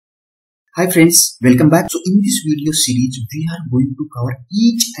Hi friends, welcome back. So in this video series, we are going to cover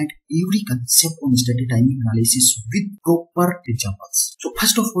each and every concept on static timing analysis with proper examples. So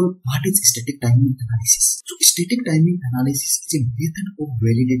first of all, what is static timing analysis? So static timing analysis is a method of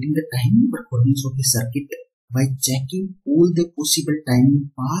validating the timing performance of the circuit by checking all the possible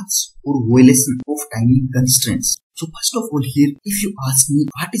timing paths or violation of timing constraints. So first of all here, if you ask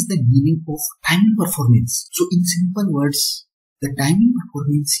me what is the meaning of timing performance? So in simple words, the timing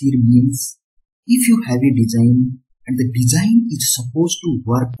performance here means if you have a design and the design is supposed to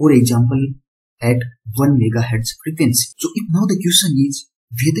work, for example, at 1 MHz frequency. So if now the question is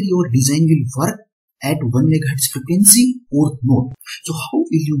whether your design will work at 1 MHz frequency or not. So how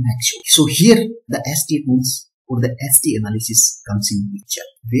will you make sure? So here the STA tools or the STA analysis comes in picture,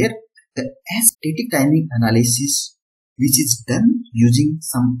 where the static timing analysis, which is done using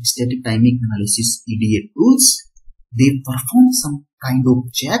some static timing analysis EDA tools, they perform some kind of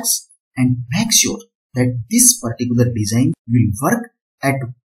checks and make sure that this particular design will work at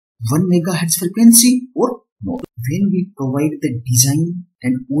 1 MHz frequency or not. When we provide the design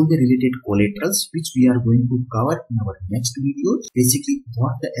and all the related collaterals, which we are going to cover in our next videos, basically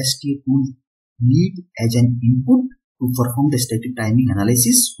what the STA tool need as an input to perform the static timing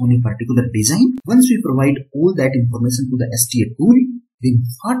analysis on a particular design. Once we provide all that information to the STA tool, then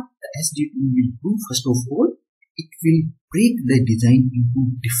what the STA tool will do, first of all, it will break the design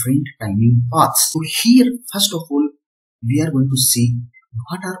into different timing paths. So here, first of all, we are going to see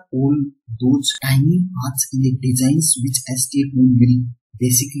what are all those timing paths in the designs which STA tool will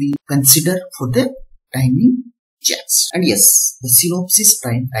basically consider for the timing checks. And yes, the synopsis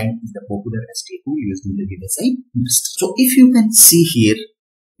prime time is the popular STA tool used in the VLSI industry. So if you can see here,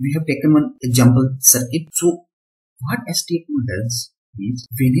 we have taken one example circuit. So what STA tool does is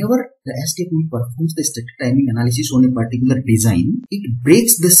whenever the STA tool performs the static timing analysis on a particular design, it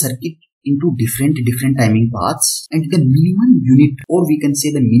breaks the circuit into different timing paths, and the minimum unit, or we can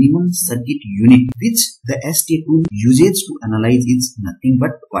say the minimum circuit unit, which the STA tool uses to analyze is nothing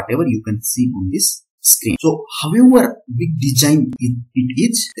but whatever you can see on this screen. So however big design it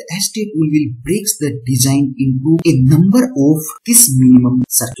is, the STA tool will break the design into a number of this minimum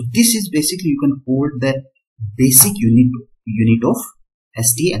circuit. So this is basically, you can call the basic unit of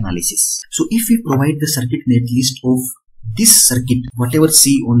STA analysis. So if we provide the circuit netlist of this circuit, whatever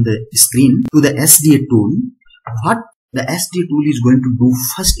see on the screen, to the STA tool, what the STA tool is going to do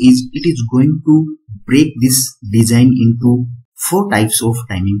first is it is going to break this design into 4 types of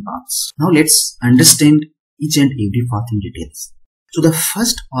timing paths. Now let's understand each and every path in details. So the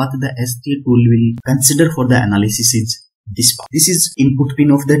first path the STA tool will consider for the analysis is this path. This is input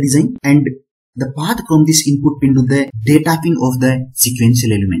pin of the design, and the path from this input pin to the data pin of the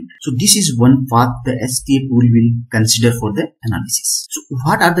sequential element. So this is one path the STA tool will consider for the analysis. So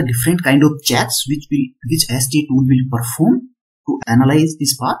what are the different kind of checks which STA tool will perform to analyze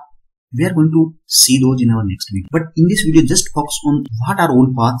this path? We are going to see those in our next video. But in this video, just focus on what are all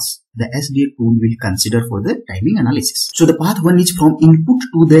paths the STA tool will consider for the timing analysis. So the path 1 is from input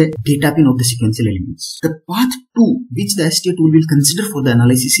to the data pin of the sequential elements. The path 2, which the STA tool will consider for the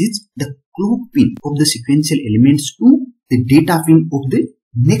analysis, is the clock pin of the sequential elements to the data pin of the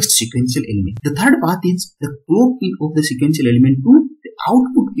next sequential element. The third path is the clock pin of the sequential element to the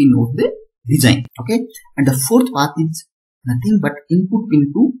output pin of the design. Okay, and the fourth path is nothing but input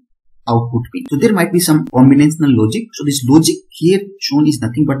pin to output pin. So there might be some combinational logic. So this logic here shown is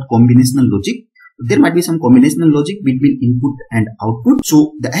nothing but combinational logic. There might be some combinational logic between input and output.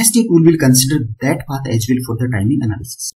 So the STA tool will consider that path as well for the timing analysis.